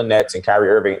the Brooklyn Nets and Kyrie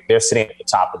Irving, they're sitting at the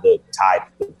top of the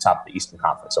Eastern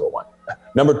Conference, number one.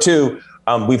 Number two,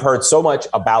 we've heard so much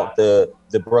about the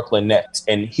Brooklyn Nets,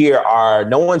 and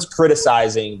no one's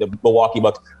criticizing the Milwaukee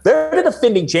Bucks. They're the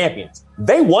defending champions.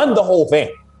 They won the whole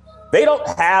thing. They don't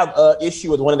have an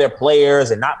issue with one of their players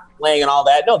and not playing and all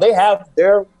that. No,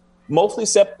 they're mostly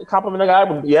complimenting the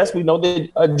guy. Yes, we know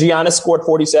that Giannis scored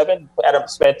 47, had a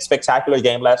spectacular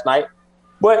game last night.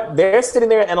 But they're sitting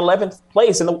there in 11th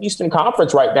place in the Eastern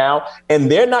Conference right now,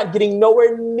 and they're not getting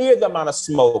nowhere near the amount of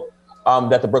smoke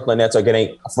that the Brooklyn Nets are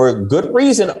getting for good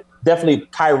reason. Definitely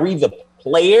Kyrie, the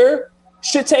player,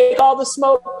 should take all the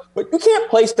smoke, but you can't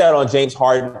place that on James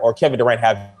Harden or Kevin Durant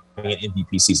having an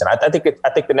MVP season. I think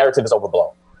the narrative is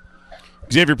overblown.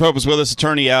 Xavier Pope is with us,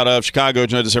 attorney out of Chicago,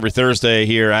 joins us every Thursday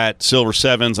here at Silver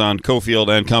Sevens on Cofield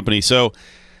and Company. So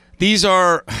these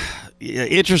are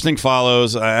interesting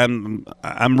follows. I'm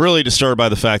really disturbed by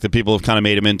the fact that people have kind of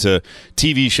made them into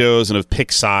TV shows and have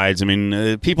picked sides. I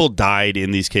mean, people died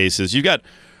in these cases. You've got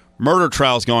murder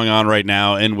trials going on right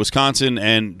now in Wisconsin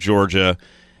and Georgia.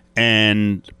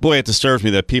 And, boy, it disturbs me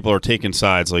that people are taking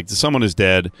sides. Someone is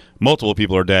dead. Multiple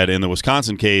people are dead in the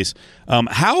Wisconsin case.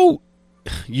 How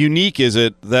unique is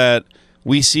it that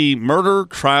we see murder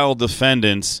trial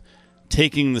defendants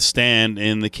taking the stand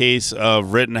in the case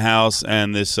of Rittenhouse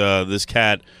and this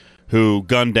cat who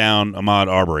gunned down Ahmaud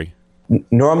Arbery?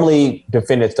 Normally,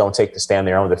 defendants don't take the stand in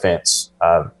their own defense.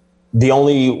 The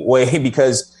only way,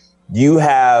 because you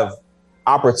have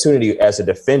opportunity as a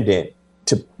defendant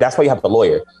that's why you have the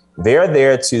lawyer. They're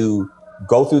there to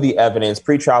go through the evidence,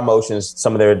 pretrial motions,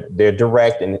 some of their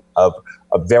direct and of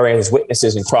various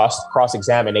witnesses and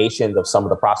cross-examinations of some of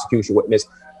the prosecution witness.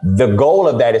 The goal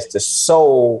of that is to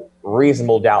sow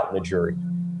reasonable doubt in the jury.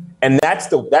 And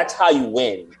that's how you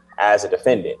win as a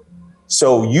defendant.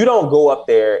 So you don't go up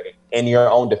there in your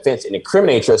own defense and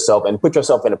incriminate yourself and put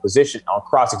yourself in a position on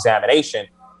cross-examination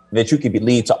that you could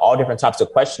lead to all different types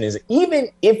of questions, even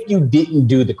if you didn't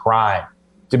do the crime,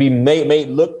 to be made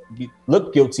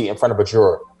look guilty in front of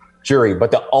a jury.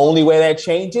 But the only way that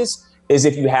changes is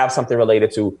if you have something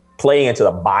related to playing into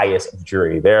the bias of the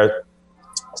jury. There are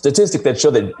statistics that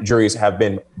show that juries have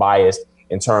been biased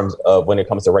in terms of when it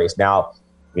comes to race. Now,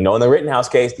 in the Rittenhouse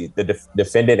case, the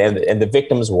defendant and the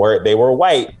victims were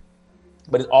white,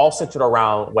 but it all centered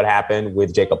around what happened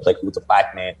with Jacob Blake, who was a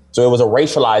black man. So it was a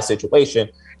racialized situation.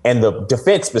 And the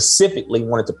defense specifically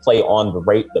wanted to play on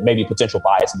the maybe potential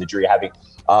bias in the jury having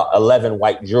 11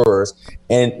 white jurors.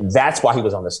 And that's why he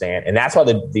was on the stand. And that's why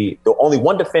the only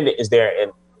one defendant is there,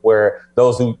 and where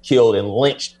those who killed and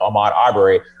lynched Ahmaud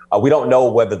Arbery. We don't know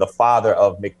whether the father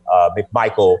of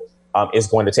McMichael is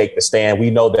going to take the stand. We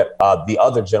know that the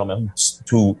other gentleman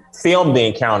who filmed the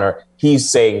encounter, he's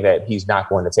saying that he's not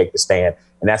going to take the stand.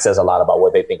 And that says a lot about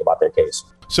what they think about their case.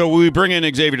 So we bring in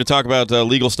Xavier to talk about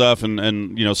legal stuff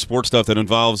and sports stuff that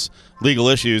involves legal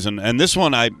issues. And this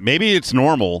one, maybe it's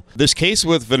normal. This case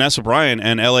with Vanessa Bryant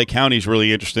and L.A. County is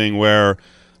really interesting, where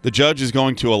the judge is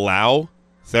going to allow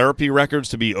therapy records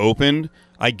to be opened,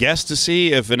 I guess, to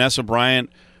see if Vanessa Bryant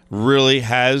really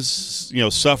has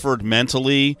suffered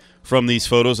mentally from these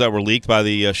photos that were leaked by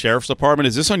the sheriff's department.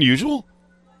 Is this unusual?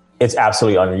 It's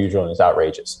absolutely unusual, and it's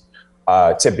outrageous.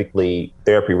 Typically,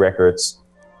 therapy records,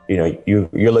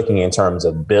 you're looking in terms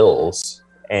of bills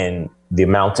and the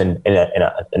amount in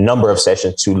a number of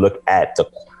sessions to look at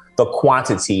the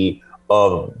quantity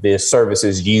of the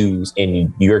services used,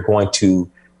 and you're going to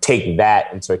take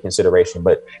that into consideration.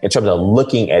 But in terms of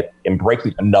looking at and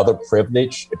breaking another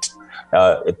privilege,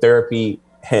 therapy,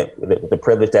 the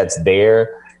privilege that's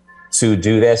there to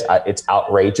do this, it's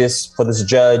outrageous for this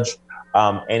judge,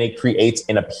 and it creates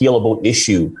an appealable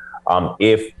issue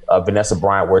if Vanessa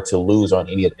Bryant were to lose on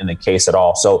in the case at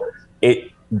all. So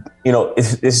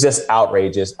it's just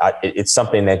outrageous. It's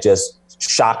something that just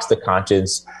shocks the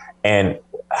conscience, and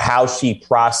how she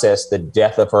processed the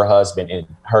death of her husband and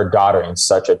her daughter in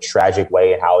such a tragic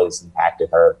way, and how it's impacted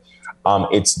her.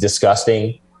 It's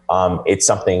disgusting. It's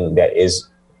something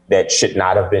that should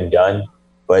not have been done,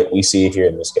 but we see it here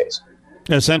in this case.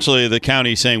 Essentially, the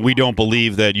county saying, we don't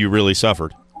believe that you really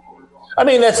suffered. I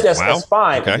mean, that's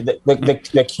fine. Okay.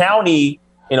 The county,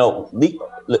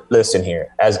 listen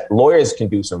here, as lawyers can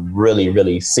do some really,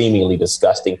 really seemingly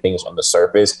disgusting things on the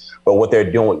surface, but what they're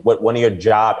doing, one of your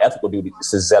job ethical duties is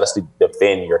to zealously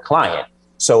defend your client.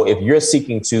 So if you're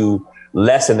seeking to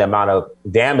lessen the amount of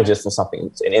damages for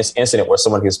something, an incident where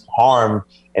someone is harmed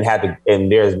and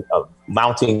there's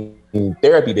mounting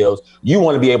therapy bills, you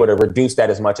want to be able to reduce that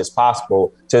as much as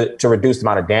possible to reduce the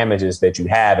amount of damages that you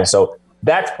have. And so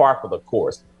that's par for the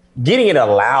course. Getting it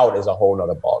allowed is a whole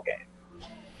nother ballgame.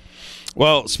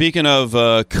 Well, speaking of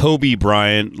Kobe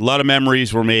Bryant, a lot of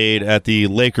memories were made at the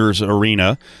Lakers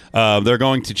arena. They're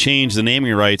going to change the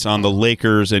naming rights on the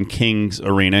Lakers and Kings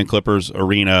arena and Clippers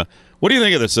arena. What do you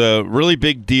think of this? A really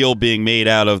big deal being made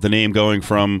out of the name going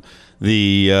from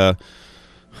the,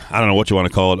 I don't know what you want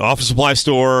to call it, office supply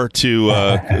store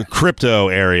to crypto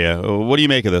area. What do you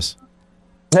make of this?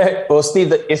 Well,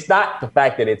 Steve, it's not the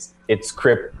fact that it's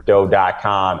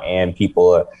crypto.com and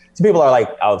people are like,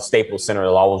 Staples Center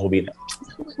always will be.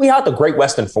 We had the Great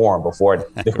Western Forum before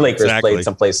the Lakers played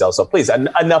someplace else. So please,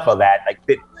 enough of that.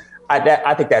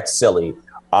 I think that's silly.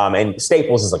 And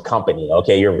Staples is a company.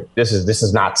 Okay, this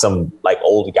is not some like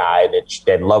old guy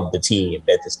that loved the team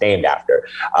that it's named after.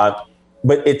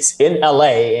 But it's in LA,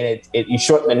 and you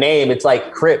shorten the name. It's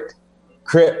like Crypt.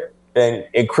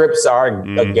 And Crips are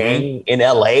a gang in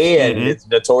LA, and it's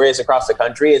notorious across the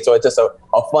country. And so it's just a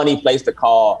funny place to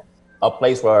call a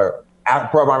place where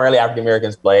primarily African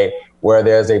Americans play, where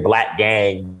there's a black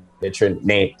gang that your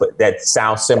name that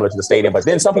sounds similar to the stadium. But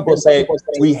then some people say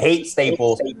we hate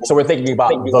Staples, so we're thinking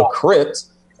about the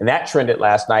Crips, and that trended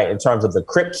last night in terms of the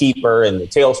Crypt Keeper and the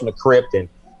Tales from the Crypt, and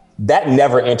that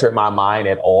never entered my mind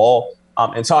at all.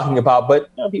 And talking about,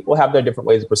 but people have their different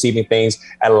ways of perceiving things.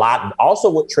 A lot. Also,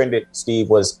 what trended, Steve,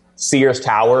 was Sears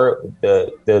Tower,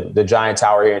 the giant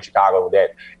tower here in Chicago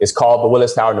that is called the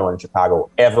Willis Tower. No one in Chicago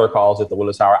ever calls it the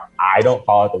Willis Tower. I don't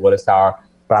call it the Willis Tower,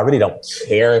 but I really don't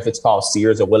care if it's called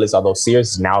Sears or Willis, although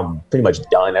Sears is now pretty much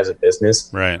done as a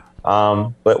business. Right.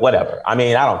 But whatever. I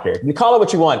mean, I don't care. You call it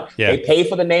what you want. Yeah. They pay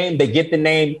for the name. They get the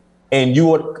name. And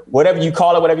whatever you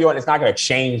call it, whatever you want, it's not going to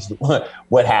change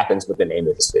what happens with the name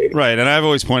of the stadium. Right, and I've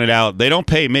always pointed out they don't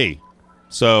pay me,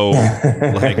 so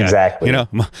exactly.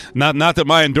 Not that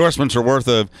my endorsements are worth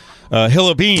a hill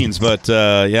of beans, but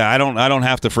I don't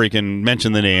have to freaking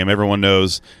mention the name. Everyone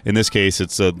knows. In this case,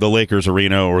 it's the Lakers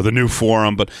Arena or the new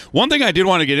Forum. But one thing I did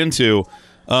want to get into: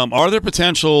 are there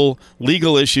potential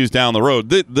legal issues down the road?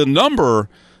 The number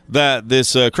that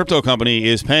this crypto company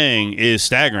is paying is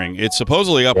staggering. It's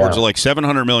supposedly upwards of like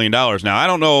 $700 million. Now, I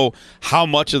don't know how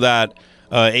much of that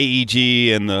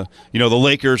AEG and the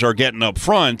Lakers are getting up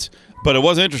front, but it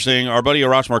was interesting. Our buddy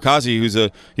Arash Markazi, who's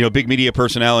a big media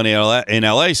personnel in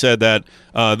LA, said that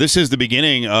this is the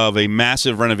beginning of a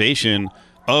massive renovation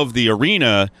of the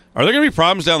arena. Are there going to be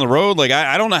problems down the road? Like,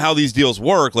 I don't know how these deals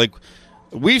work. Like,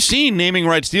 we've seen naming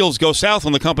rights deals go south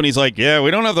when the company's like, yeah,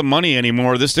 we don't have the money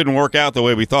anymore. This didn't work out the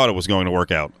way we thought it was going to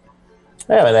work out.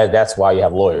 Yeah, I mean, that's why you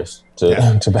have lawyers to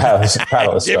battle this Give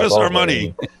us stuff our over.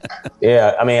 money.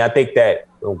 Yeah, I mean, I think that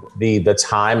the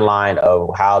timeline of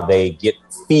how they get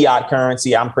fiat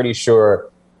currency, I'm pretty sure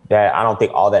that I don't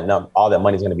think all that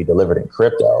money is going to be delivered in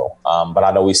crypto. But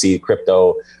I know we see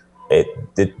crypto. I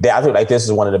think like this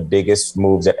is one of the biggest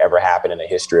moves that ever happened in the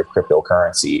history of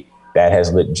cryptocurrency that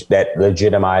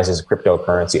legitimizes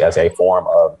cryptocurrency as a form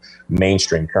of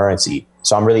mainstream currency.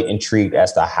 So I'm really intrigued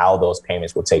as to how those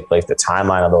payments will take place, the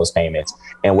timeline of those payments,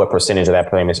 and what percentage of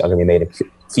that payments are going to be made in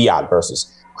fiat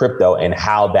versus crypto, and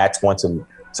how that's going to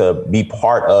be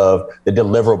part of the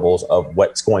deliverables of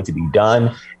what's going to be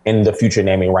done in the future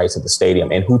naming rights of the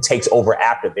stadium, and who takes over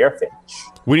after they're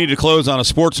finished. We need to close on a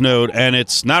sports note, and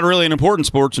it's not really an important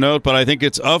sports note, but I think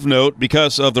it's of note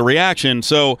because of the reaction.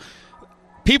 So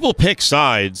people pick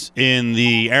sides in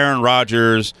the Aaron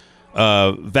Rodgers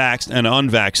vaxxed and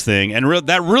unvaxxed thing, and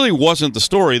that really wasn't the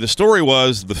story. The story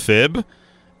was the fib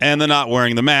and the not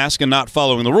wearing the mask and not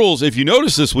following the rules. If you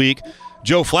notice this week,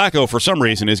 Joe Flacco, for some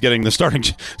reason, is getting the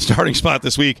starting spot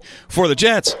this week for the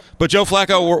Jets. But Joe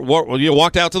Flacco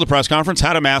walked out to the press conference,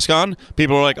 had a mask on.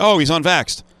 People were like, oh, he's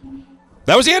unvaxxed.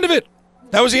 That was the end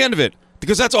of it.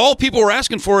 Because that's all people were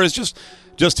asking for is just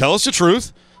tell us the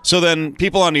truth. So then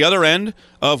people on the other end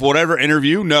of whatever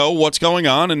interview know what's going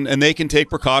on, and they can take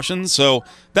precautions. So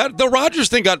that the Rodgers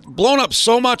thing got blown up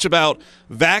so much about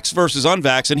vax versus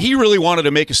unvax, and he really wanted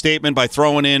to make a statement by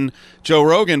throwing in Joe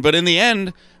Rogan. But in the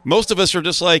end, most of us are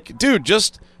just like, dude,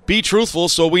 just be truthful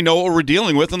so we know what we're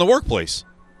dealing with in the workplace.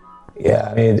 Yeah,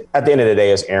 I mean, at the end of the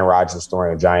day, it's Aaron Rodgers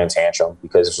throwing a giant tantrum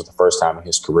because this was the first time in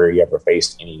his career he ever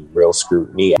faced any real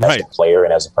scrutiny as a player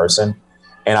and as a person.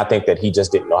 And I think that he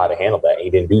just didn't know how to handle that. He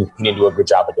didn't do a good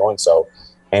job of doing so,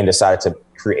 and decided to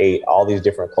create all these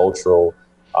different cultural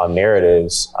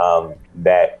narratives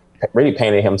that really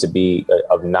painted him to be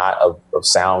of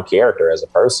sound character as a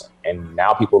person. And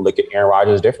now people look at Aaron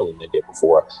Rodgers differently than they did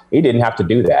before. He didn't have to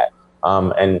do that.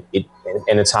 And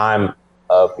in a time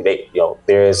of,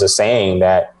 there is a saying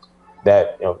that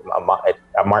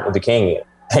Martin Luther King,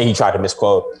 he tried to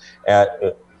misquote.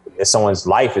 Someone's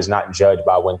life is not judged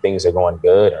by when things are going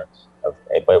good,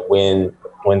 but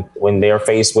when they're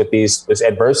faced with this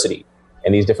adversity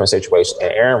in these different situations.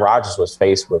 And Aaron Rodgers was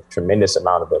faced with tremendous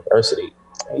amount of adversity.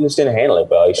 He just didn't handle it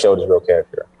well. He showed his real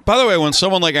character. By the way, when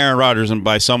someone like Aaron Rodgers, and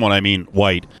by someone I mean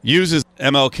white, uses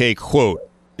MLK quote,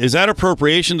 is that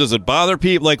appropriation? Does it bother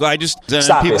people? Like, I just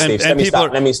stop it, Steve. Let me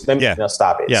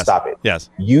stop it. Yes. Stop it. Yes.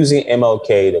 Using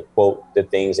MLK to quote the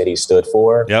things that he stood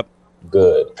for. Yep.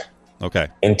 Good. Okay.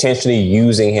 Intentionally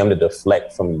using him to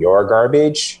deflect from your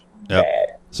garbage. Yep.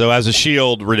 Bad. So as a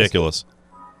shield, ridiculous.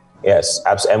 Yes,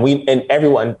 absolutely. And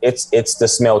everyone, it's the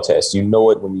smell test. You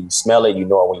know it when you smell it. You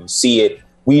know it when you see it.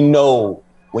 We know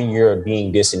when you're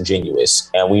being disingenuous,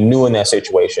 and we knew in that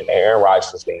situation that Aaron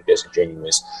Rodgers was being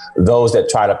disingenuous. Those that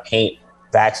try to paint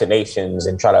vaccinations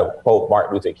and try to quote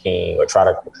Martin Luther King or try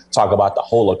to talk about the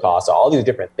Holocaust, or all these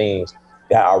different things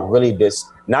that are really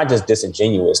not just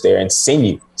disingenuous, they're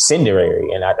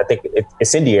incendiary. And I think it's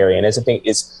incendiary. And that's the thing,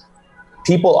 is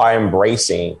people are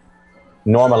normalizing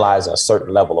a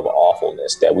certain level of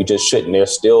awfulness that we just shouldn't. I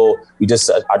just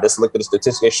looked at the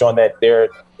statistics showing that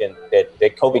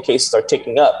that COVID cases are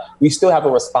ticking up. We still have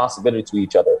a responsibility to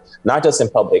each other, not just in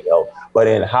public health, but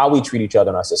in how we treat each other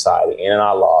in our society and in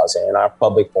our laws and in our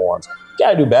public forums. We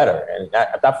got to do better. And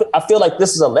I feel like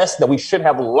this is a lesson that we should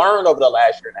have learned over the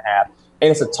last year and a half. And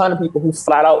it's a ton of people who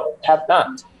flat out have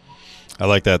not. I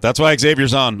like that. That's why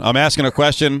Xavier's on. I'm asking a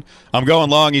question. I'm going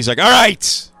long. He's like, all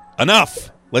right, enough.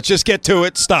 Let's just get to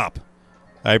it. Stop.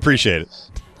 I appreciate it.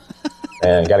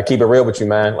 And got to keep it real with you,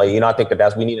 man. Like, I think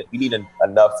that we need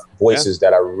enough voices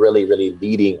that are really, really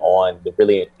leading on the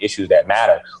really issues that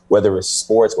matter, whether it's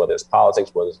sports, whether it's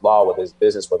politics, whether it's law, whether it's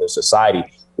business, whether it's society.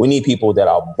 We need people that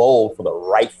are bold for the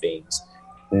right things,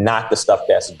 not the stuff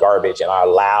that's garbage and are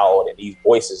loud and these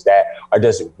voices that are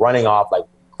just running off like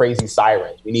crazy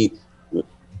sirens. We need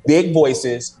big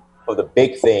voices for the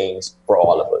big things for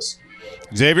all of us.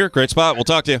 Xavier, great spot. We'll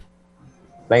talk to you.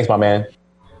 Thanks, my man.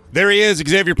 There he is,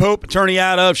 Xavier Pope, attorney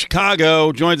out of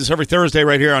Chicago. Joins us every Thursday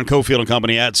right here on Cofield &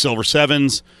 Company at Silver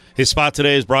Sevens. His spot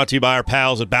today is brought to you by our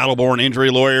pals at Battleborn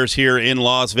Injury Lawyers here in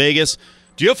Las Vegas.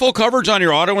 Do you have full coverage on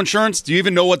your auto insurance? Do you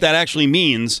even know what that actually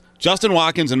means? Justin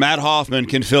Watkins and Matt Hoffman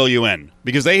can fill you in,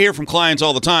 because they hear from clients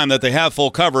all the time that they have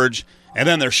full coverage, and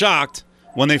then they're shocked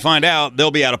when they find out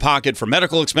they'll be out of pocket for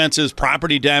medical expenses,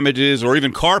 property damages, or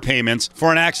even car payments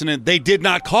for an accident they did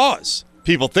not cause.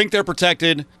 People think they're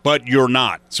protected, but you're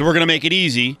not. So we're going to make it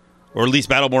easy or at least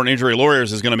Battleborn Injury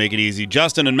Lawyers is going to make it easy.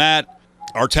 Justin and Matt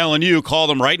are telling you, call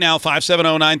them right now,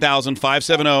 570-9000,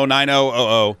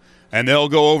 570-9000, and they'll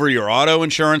go over your auto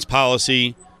insurance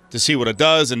policy to see what it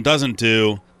does and doesn't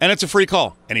do. And it's a free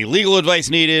call. Any legal advice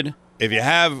needed? If you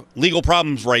have legal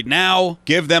problems right now,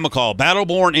 give them a call.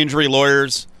 Battleborn Injury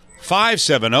Lawyers,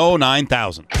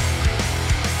 570-9000.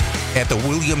 At the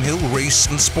William Hill Race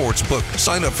and Sportsbook,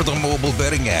 sign up for the mobile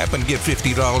betting app and get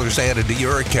 $50 added to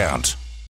your account.